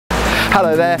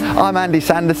Hello there, I'm Andy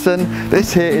Sanderson.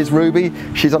 This here is Ruby.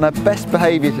 She's on her best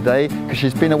behaviour today because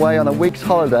she's been away on a week's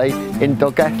holiday in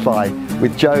Dolgellau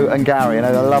with Joe and Gary and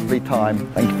had a lovely time.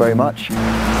 Thank you very much.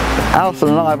 Alison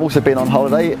and I have also been on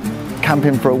holiday,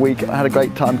 camping for a week. I had a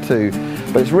great time too.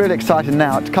 But it's really exciting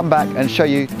now to come back and show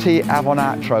you Afon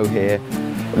Artro here.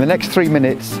 In the next 3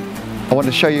 minutes, I want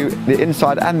to show you the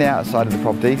inside and the outside of the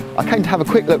property. I came to have a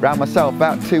quick look around myself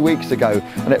about 2 weeks ago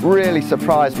and it really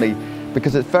surprised me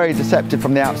because it's very deceptive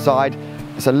from the outside.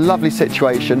 It's a lovely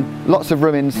situation, lots of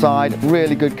room inside,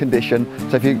 really good condition.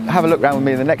 So if you have a look around with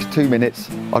me in the next 2 minutes,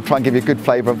 I'll try and give you a good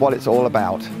flavour of what it's all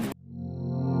about.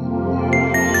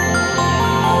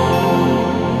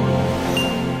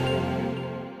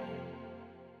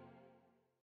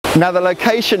 Now the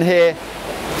location here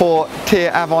for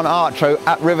Afon Artro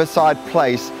at Riverside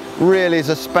Place really is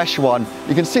a special one.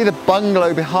 You can see the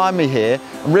bungalow behind me here,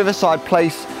 and Riverside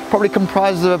Place probably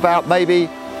comprises of about maybe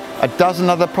a dozen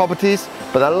other properties,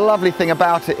 but the lovely thing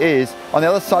about it is on the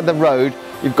other side of the road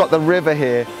you've got the river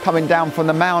here coming down from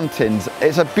the mountains.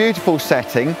 It's a beautiful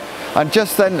setting, and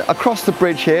just then across the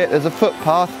bridge here there's a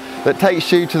footpath that takes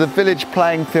you to the village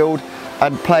playing field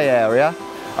and play area,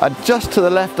 and just to the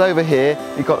left over here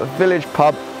you've got the village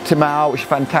pub Timau, which is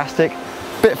fantastic.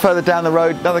 A bit further down the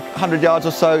road, another 100 yards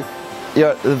or so, you're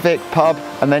at the Vic pub,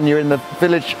 and then you're in the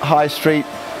village high street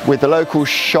with the local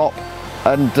shop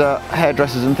and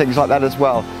hairdressers and things like that as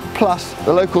well. Plus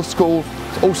the local school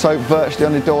is also virtually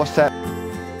on the doorstep.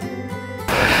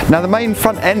 Now the main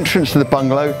front entrance to the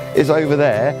bungalow is over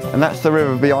there, and that's the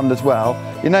river beyond as well.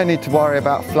 You no need to worry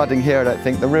about flooding here, I don't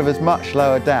think. The river's much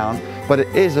lower down, but it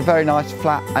is a very nice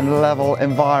flat and level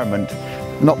environment.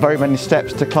 Not very many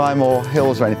steps to climb or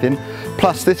hills or anything.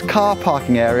 Plus this car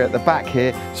parking area at the back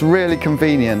here is really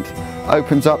convenient.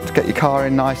 Opens up to get your car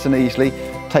in nice and easily,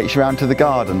 takes you around to the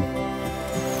garden.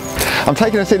 I'm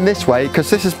taking us in this way because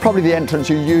this is probably the entrance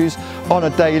you use on a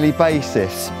daily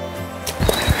basis.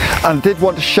 And I did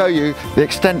want to show you the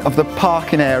extent of the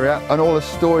parking area and all the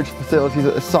storage facilities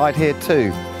at the side here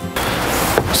too.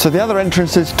 So the other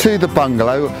entrances to the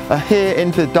bungalow are here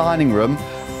into the dining room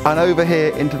and over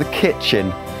here into the kitchen.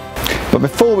 But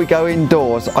before we go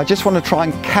indoors, I just want to try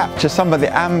and capture some of the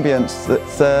ambience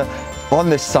that's on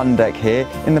this sun deck here.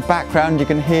 In the background you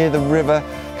can hear the river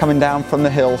coming down from the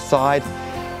hillside.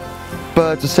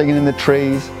 Birds are singing in the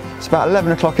trees. It's about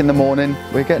 11 o'clock in the morning.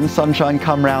 We're getting sunshine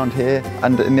come round here,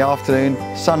 and in the afternoon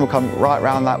sun will come right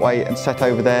round that way and set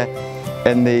over there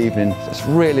in the evening. So it's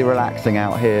really relaxing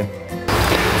out here.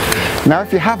 Now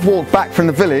if you have walked back from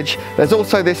the village, there's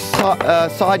also this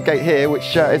side gate here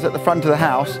which is at the front of the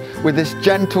house with this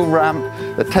gentle ramp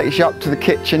that takes you up to the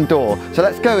kitchen door. So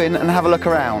let's go in and have a look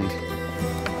around.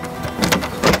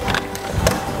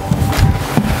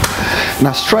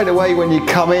 Now straight away when you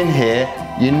come in here,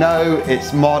 you know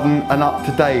it's modern and up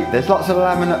to date. There's lots of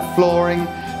laminate flooring,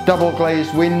 double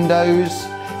glazed windows.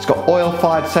 It's got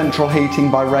oil-fired central heating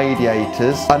by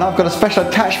radiators, and I've got a special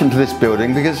attachment to this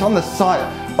building because it's on the site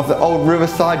of the old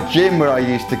Riverside gym where I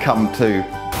used to come to.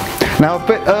 Now a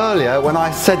bit earlier when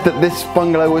I said that this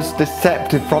bungalow was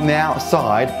deceptive from the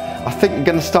outside, I think you're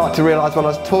going to start to realise what I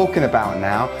was talking about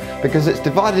now, because it's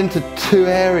divided into two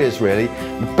areas really.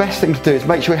 The best thing to do is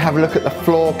make sure you have a look at the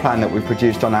floor plan that we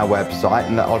produced on our website,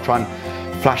 and that I'll try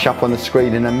and flash up on the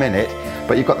screen in a minute.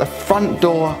 But you've got the front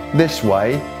door this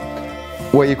way,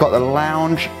 where you've got the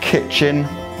lounge, kitchen,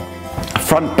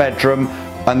 front bedroom,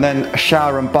 and then a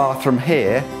shower and bathroom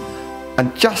here.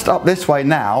 And just up this way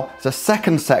now is a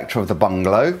second sector of the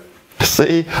bungalow.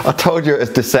 See, I told you it was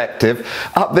deceptive.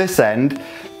 Up this end,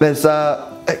 there's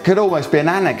it could almost be an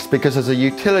annex because there's a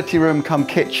utility room come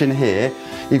kitchen here.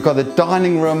 You've got the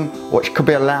dining room, which could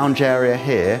be a lounge area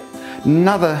here.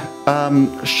 Another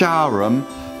shower room,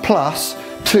 plus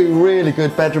two really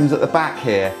good bedrooms at the back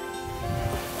here.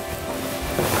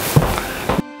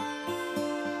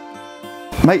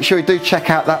 Make sure you do check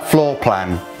out that floor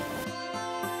plan.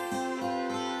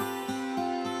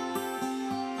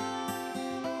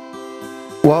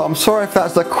 Well, I'm sorry if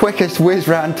that's the quickest whiz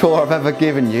round tour I've ever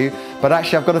given you, but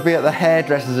actually I've got to be at the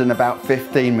hairdressers in about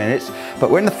 15 minutes. But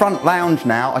we're in the front lounge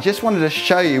now. I just wanted to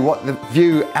show you what the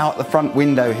view out the front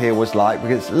window here was like,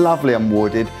 because it's lovely and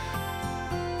wooded.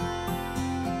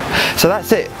 So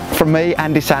that's it from me,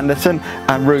 Andy Sanderson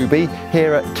and Ruby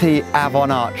here at Afon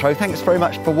Artro. Thanks very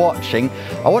much for watching.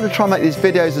 I want to try and make these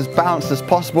videos as balanced as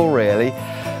possible really.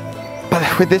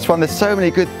 But with this one there's so many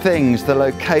good things. The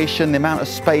location, the amount of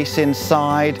space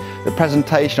inside, the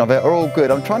presentation of it are all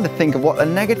good. I'm trying to think of what the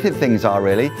negative things are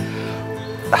really.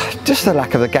 Just the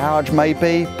lack of the garage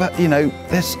maybe, but you know,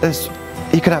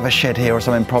 you could have a shed here or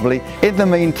something probably. In the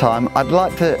meantime, I'd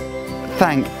like to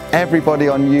thank everybody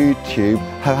on YouTube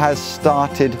who has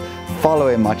started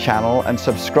following my channel and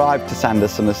subscribe to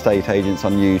Sanderson Estate Agents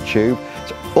on YouTube.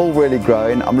 It's all really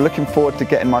growing. I'm looking forward to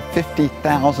getting my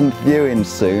 50,000th viewing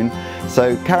soon.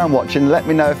 So carry on watching, let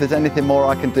me know if there's anything more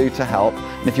I can do to help.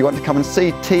 And if you want to come and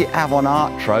see Afon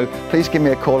Artro, please give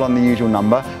me a call on the usual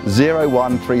number,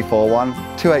 01341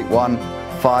 281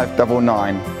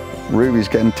 599. Ruby's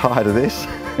getting tired of this.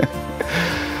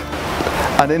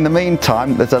 And in the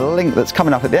meantime, there's a link that's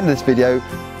coming up at the end of this video,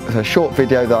 a short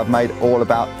video that I've made all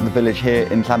about the village here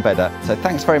in Llanbedr. So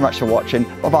thanks very much for watching,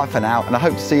 bye bye for now, and I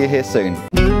hope to see you here soon.